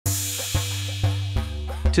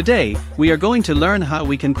Today, we are going to learn how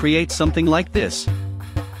we can create something like this.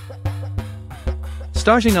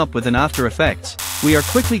 Starting up with an After Effects, we are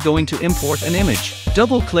quickly going to import an image.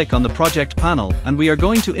 Double-click on the project panel and we are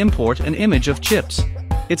going to import an image of chips.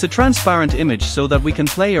 It's a transparent image so that we can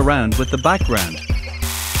play around with the background.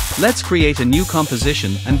 Let's create a new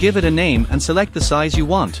composition and give it a name and select the size you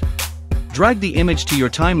want. Drag the image to your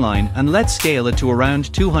timeline and let's scale it to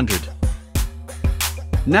around 200.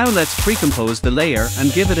 Now let's pre-compose the layer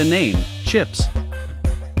and give it a name, Chips.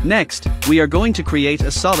 Next, we are going to create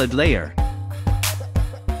a solid layer.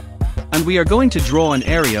 And we are going to draw an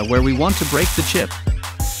area where we want to break the chip.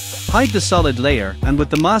 Hide the solid layer and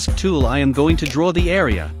with the mask tool I am going to draw the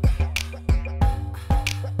area.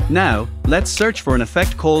 Now, let's search for an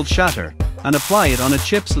effect called Shatter, and apply it on a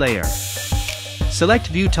chips layer. Select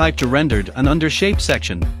View Type to Rendered and under Shape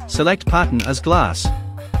section, select Pattern as Glass.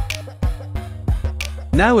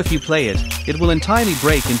 Now if you play it, it will entirely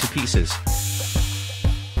break into pieces.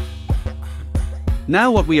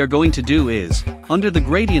 Now what we are going to do is, under the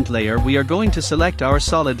gradient layer we are going to select our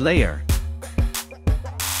solid layer.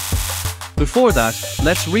 Before that,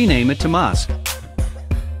 let's rename it to Mask.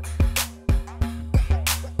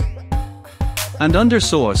 And under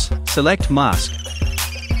Source, select Mask.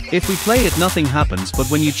 If we play it nothing happens,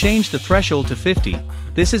 but when you change the threshold to 50,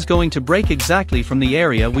 this is going to break exactly from the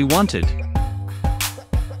area we wanted.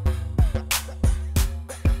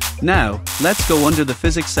 Now, let's go under the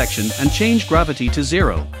Physics section and change Gravity to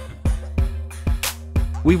 0.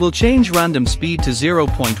 We will change Random Speed to 0.1,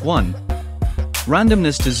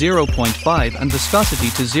 Randomness to 0.5 and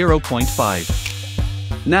Viscosity to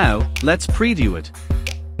 0.5. Now, let's preview it.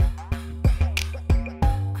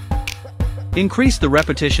 Increase the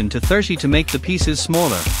repetition to 30 to make the pieces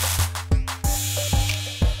smaller.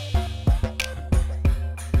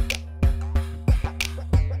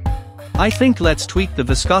 I think let's tweak the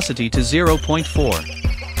viscosity to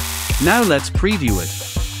 0.4. Now let's preview it.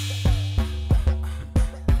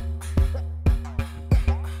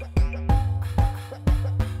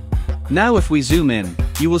 Now if we zoom in,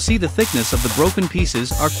 you will see the thickness of the broken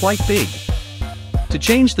pieces are quite big. To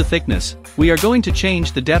change the thickness, we are going to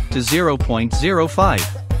change the depth to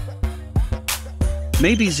 0.05.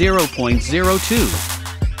 Maybe 0.02.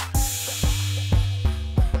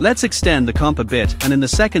 Let's extend the comp a bit and in the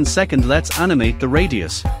second let's animate the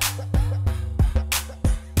radius.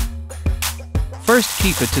 First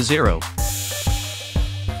keep it to 0.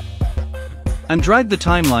 And drag the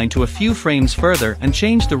timeline to a few frames further and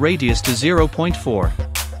change the radius to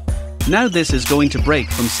 0.4. Now this is going to break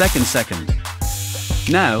from second.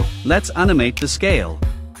 Now, let's animate the scale.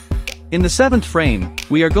 In the 7th frame,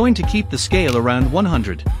 we are going to keep the scale around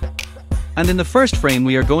 100. And in the first frame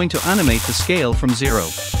we are going to animate the scale from 0.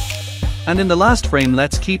 And in the last frame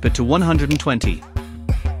let's keep it to 120.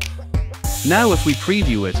 Now if we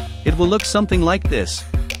preview it, it will look something like this.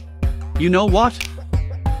 You know what?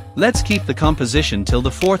 Let's keep the composition till the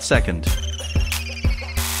 4th second.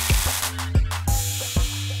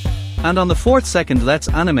 And on the 4th second let's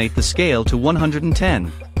animate the scale to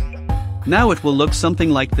 110. Now it will look something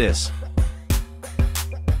like this.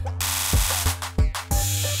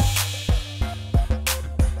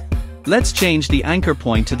 Let's change the anchor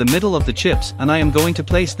point to the middle of the chips and I am going to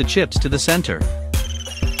place the chips to the center.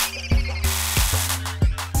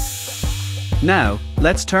 Now,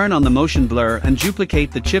 let's turn on the motion blur and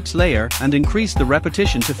duplicate the chips layer and increase the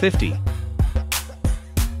repetition to 50.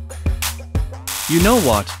 You know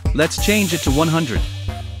what, let's change it to 100.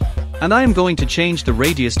 And I am going to change the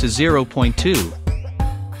radius to 0.2.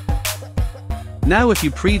 Now if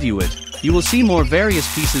you preview it, you will see more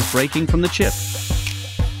various pieces breaking from the chip.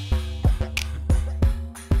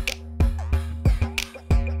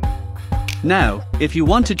 Now, if you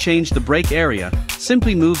want to change the break area,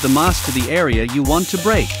 simply move the mask to the area you want to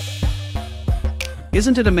break.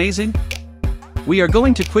 Isn't it amazing? We are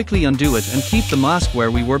going to quickly undo it and keep the mask where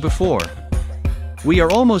we were before. We are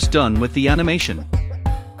almost done with the animation.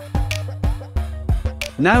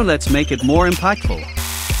 Now let's make it more impactful.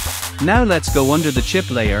 Now let's go under the chip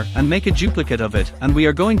layer and make a duplicate of it and we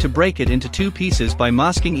are going to break it into 2 pieces by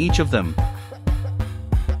masking each of them.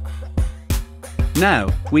 Now,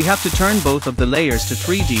 we have to turn both of the layers to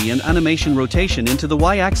 3D and animation rotation into the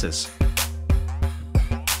Y-axis.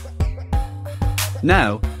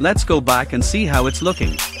 Now, let's go back and see how it's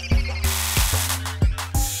looking.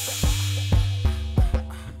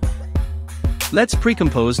 Let's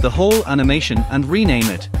pre-compose the whole animation and rename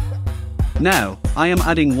it. Now, I am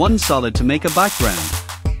adding one solid to make a background.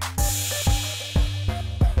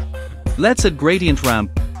 Let's add gradient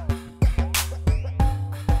ramp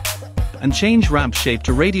and change ramp shape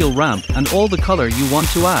to radial ramp and all the color you want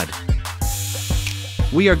to add.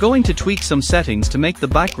 We are going to tweak some settings to make the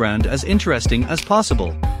background as interesting as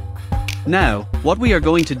possible. Now, what we are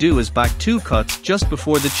going to do is back 2 cuts just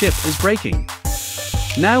before the chip is breaking.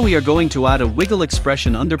 Now we are going to add a wiggle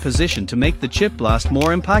expression under position to make the chip blast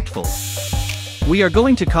more impactful. We are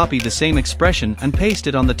going to copy the same expression and paste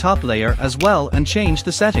it on the top layer as well and change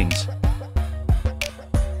the settings.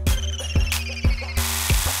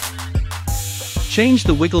 Change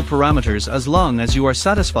the wiggle parameters as long as you are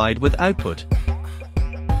satisfied with output.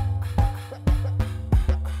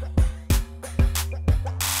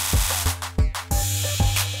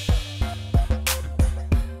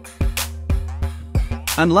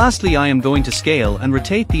 And lastly, I am going to scale and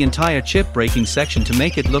rotate the entire chip breaking section to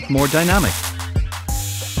make it look more dynamic.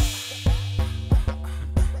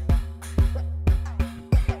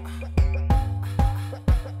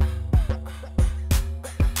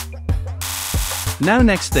 Now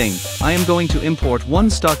next thing, I am going to import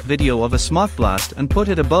one stock video of a smoke blast and put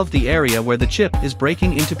it above the area where the chip is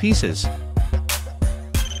breaking into pieces.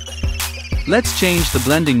 Let's change the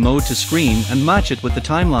blending mode to screen and match it with the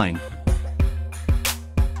timeline.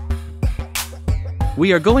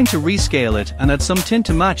 We are going to rescale it and add some tint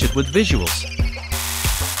to match it with visuals.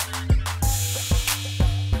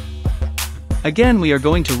 Again, we are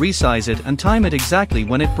going to resize it and time it exactly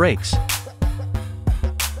when it breaks.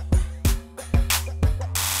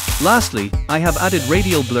 Lastly, I have added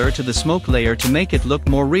radial blur to the smoke layer to make it look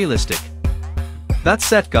more realistic. That's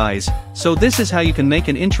set, guys, so this is how you can make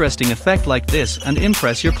an interesting effect like this and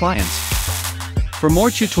impress your clients. For more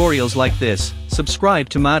tutorials like this, subscribe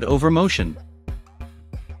to Mad Over Motion.